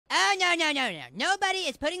Oh, no. Nobody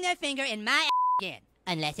is putting their finger in my again.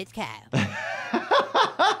 Unless it's Kyle.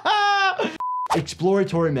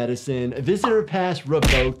 Exploratory medicine, visitor pass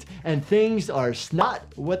revoked, and things are not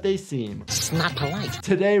what they seem. Not polite.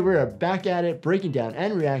 Today we're back at it, breaking down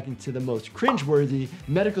and reacting to the most cringeworthy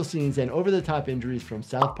medical scenes and over-the-top injuries from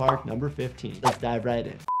South Park number 15. Let's dive right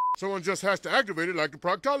in. Someone just has to activate it like the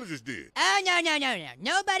proctologist did. Oh, no.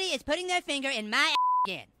 Nobody is putting their finger in my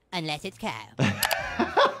again. Unless it's Kyle.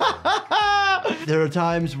 There are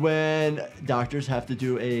times when doctors have to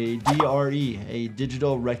do a DRE, a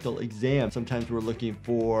digital rectal exam. Sometimes we're looking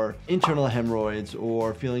for internal hemorrhoids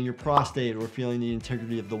or feeling your prostate or feeling the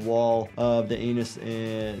integrity of the wall of the anus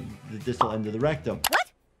and the distal end of the rectum.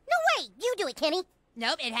 What? No way! You do it, Kenny.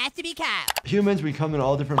 Nope, it has to be Kyle. Humans, we come in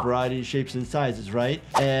all different varieties, shapes, and sizes, right?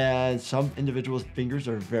 And some individuals' fingers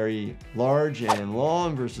are very large and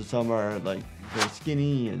long versus some are like very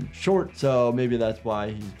skinny and short. So maybe that's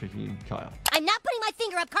why he's picking Kyle. I'm not putting my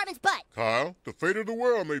finger up Cartman's butt. Kyle, the fate of the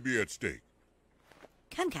world may be at stake.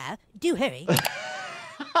 Come, Kyle, do hurry.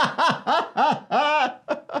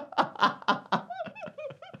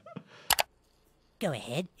 Go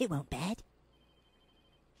ahead, it won't bad.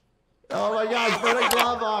 Oh my gosh, put a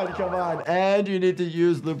glove on, come on. And you need to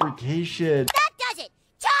use lubrication. That does it!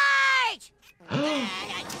 Charge!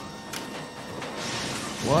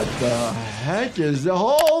 What the heck is that?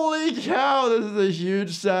 Holy cow, this is a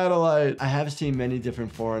huge satellite. I have seen many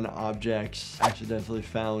different foreign objects accidentally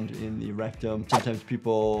found in the rectum. Sometimes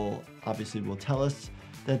people obviously will tell us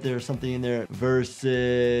that there's something in there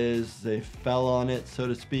versus they fell on it, so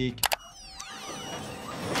to speak.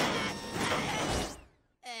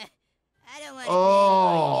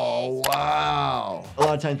 Oh, wow. A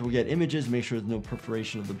lot of times we'll get images, make sure there's no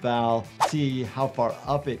perforation of the bowel, see how far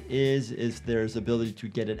up it is, there's ability to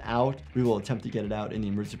get it out. We will attempt to get it out in the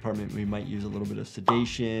emergency department. We might use a little bit of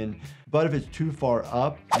sedation, but if it's too far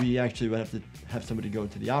up, we actually would have to have somebody go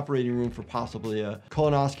into the operating room for possibly a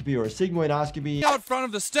colonoscopy or a sigmoidoscopy. Out front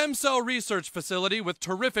of the stem cell research facility with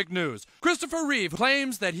terrific news. Christopher Reeve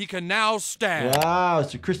claims that he can now stand. Wow,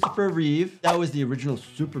 so Christopher Reeve, that was the original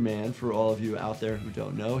Superman for all of you out there who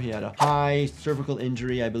don't know. He had a high cervical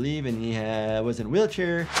injury, I believe, and he was in a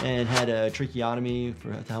wheelchair and had a tracheotomy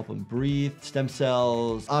to help him breathe. Stem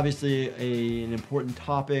cells, obviously an important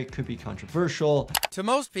topic, could be controversial. To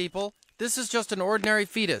most people, this is just an ordinary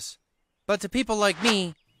fetus. But to people like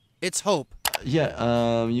me, it's hope.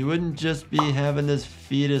 Yeah, you wouldn't just be having this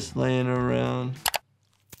fetus laying around.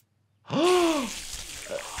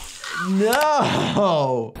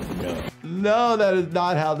 No! No, that is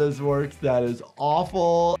not how this works. That is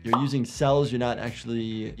awful. You're using cells. You're not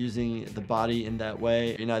actually using the body in that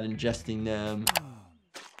way. You're not ingesting them.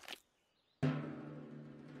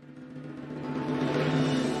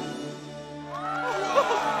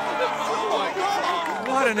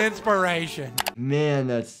 What an inspiration. Man,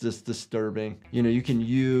 that's just disturbing. You know, you can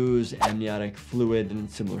use amniotic fluid in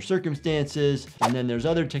similar circumstances. And then there's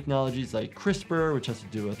other technologies like CRISPR, which has to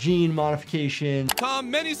do with gene modification.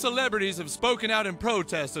 Tom, many celebrities have spoken out in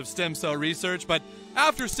protest of stem cell research, but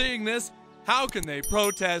after seeing this, how can they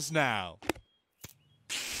protest now?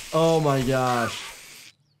 Oh my gosh.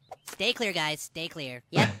 Stay clear, guys. Stay clear.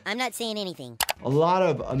 Yep, I'm not saying anything. A lot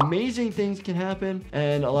of amazing things can happen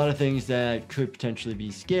and a lot of things that could potentially be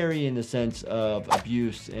scary in the sense of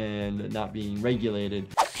abuse and not being regulated.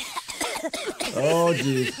 Oh,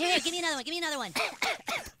 geez. Here, give me another one. Give me another one. Dude,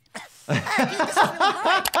 this is really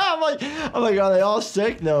hard. I'm like, are they all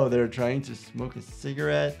sick? No, they're trying to smoke a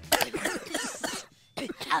cigarette.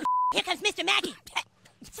 Oh, here comes Mr. Mackey.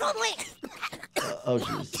 Throw him away. Oh,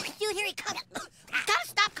 jeez. Dude, here he comes. Gotta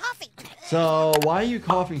stop coughing. So why are you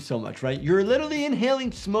coughing so much, right? You're literally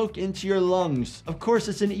inhaling smoke into your lungs. Of course,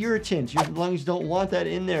 it's an irritant. Your lungs don't want that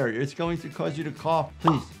in there. It's going to cause you to cough.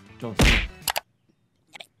 Please, don't smoke.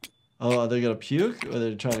 Oh, are they gonna puke or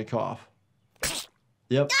they're trying to cough?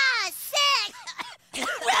 Yep. Ah, sick!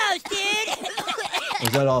 Gross, dude.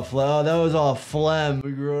 Was that all phlegm? Oh, that was all phlegm.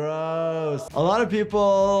 Gross. A lot of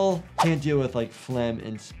people can't deal with like phlegm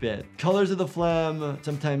and spit. Colors of the phlegm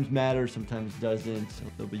sometimes matter, sometimes doesn't. So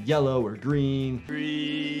they'll be yellow or green.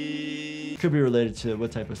 Could be related to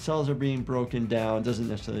what type of cells are being broken down. Doesn't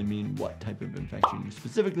necessarily mean what type of infection you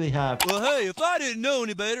specifically have. Well, hey, if I didn't know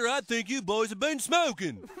any better, I'd think you boys have been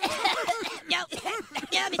smoking. No, Mr.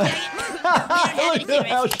 Mackey. Look at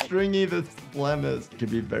how stringy this phlegm is. It can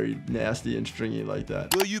be very nasty and stringy like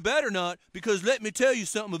that. Well, you better not, because let me tell you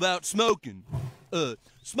something about smoking.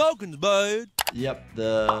 Smoking's bad. Yep,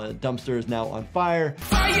 the dumpster is now on fire.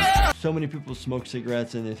 So many people smoke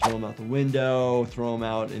cigarettes and they throw them out the window, throw them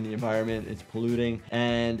out in the environment. It's polluting.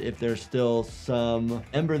 And if there's still some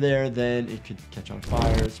ember there, then it could catch on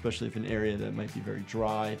fire, especially if an area that might be very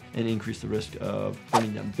dry, and increase the risk of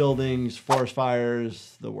burning down buildings, forest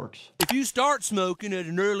fires, the works. If you start smoking at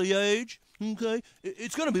an early age, okay,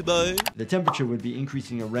 it's gonna be bad. The temperature would be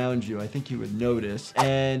increasing around you. I think you would notice.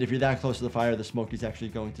 And if you're that close to the fire, the smoke is actually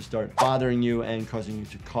going to start bothering you and causing you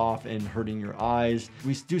to cough and hurting your eyes.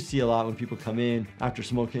 We do see a lot when people come in after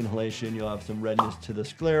smoke inhalation. You'll have some redness to the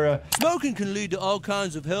sclera. Smoking can lead to all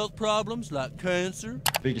kinds of health problems like cancer.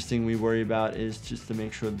 Biggest thing we worry about is just to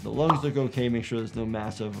make sure that the lungs look okay, make sure there's no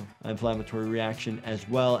massive inflammatory reaction, as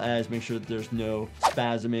well as make sure that there's no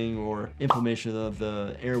spasming or inflammation of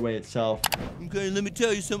the airway itself. Okay, let me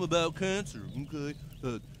tell you something about cancer. Okay,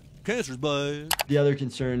 cancer's bad. The other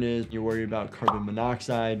concern is you're worried about carbon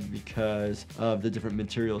monoxide because of the different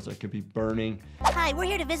materials that could be burning. Hi, we're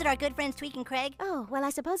here to visit our good friends Tweak and Craig. Oh, well, I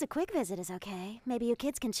suppose a quick visit is okay. Maybe you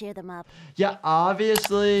kids can cheer them up. Yeah,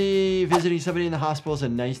 obviously visiting somebody in the hospital is a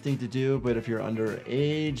nice thing to do, but if you're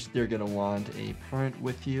underage, they're gonna want a parent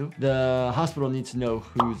with you. The hospital needs to know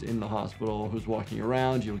who's in the hospital, who's walking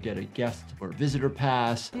around. You'll get a guest or visitor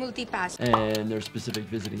pass. Multipass. And there's specific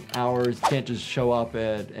visiting hours. You can't just show up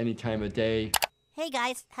at any time of day. Hey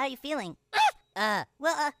guys, how you feeling?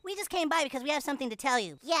 We just came by because we have something to tell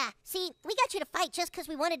you. Yeah, see, we got you to fight just because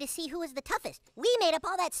we wanted to see who was the toughest. We made up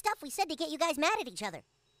all that stuff we said to get you guys mad at each other.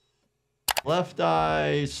 Left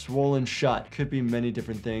eye swollen shut. Could be many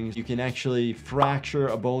different things. You can actually fracture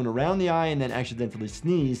a bone around the eye and then accidentally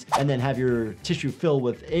sneeze and then have your tissue fill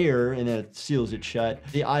with air and then it seals it shut.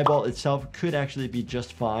 The eyeball itself could actually be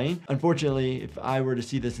just fine. Unfortunately, if I were to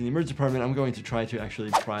see this in the emergency department, I'm going to try to actually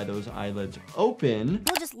pry those eyelids open.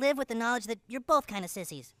 We'll just live with the knowledge that you're both kind of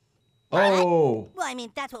sissies. Oh. Well, I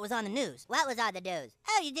mean, that's what was on the news. What was on the news?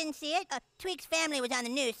 Oh, you didn't see it? Tweak's family was on the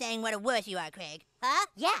news saying what a wuss you are, Craig. Huh?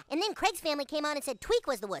 Yeah, and then Craig's family came on and said Tweak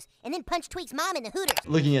was the wuss, and then punched Tweak's mom in the hooters.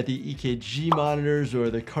 Looking at the EKG monitors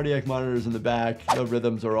or the cardiac monitors in the back, the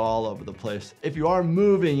rhythms are all over the place. If you are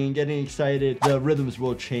moving and getting excited, the rhythms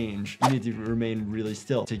will change. You need to remain really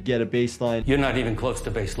still to get a baseline. You're not even close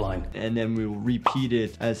to baseline. And then we will repeat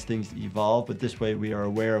it as things evolve, but this way we are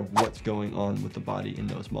aware of what's going on with the body in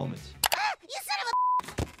those moments. You son of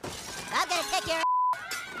a... I'm gonna take your...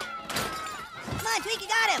 Come on, Tweak, you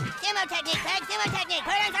got him! Demo technique, Craig, demo technique!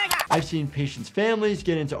 I've seen patients' families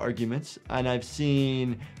get into arguments, and I've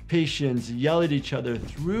seen patients yell at each other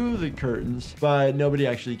through the curtains, but nobody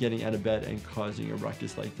actually getting out of bed and causing a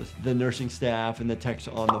ruckus like this. The nursing staff and the techs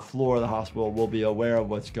on the floor of the hospital will be aware of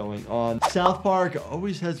what's going on. South Park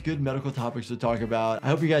always has good medical topics to talk about. I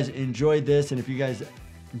hope you guys enjoyed this, and if you guys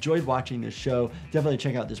enjoyed watching this show, definitely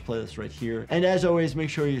check out this playlist right here. And as always, make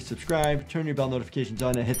sure you subscribe, turn your bell notifications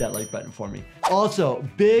on, and hit that like button for me. Also,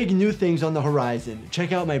 big new things on the horizon.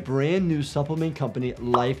 Check out my brand new supplement company,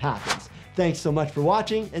 Life Happens. Thanks so much for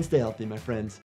watching, and stay healthy, my friends.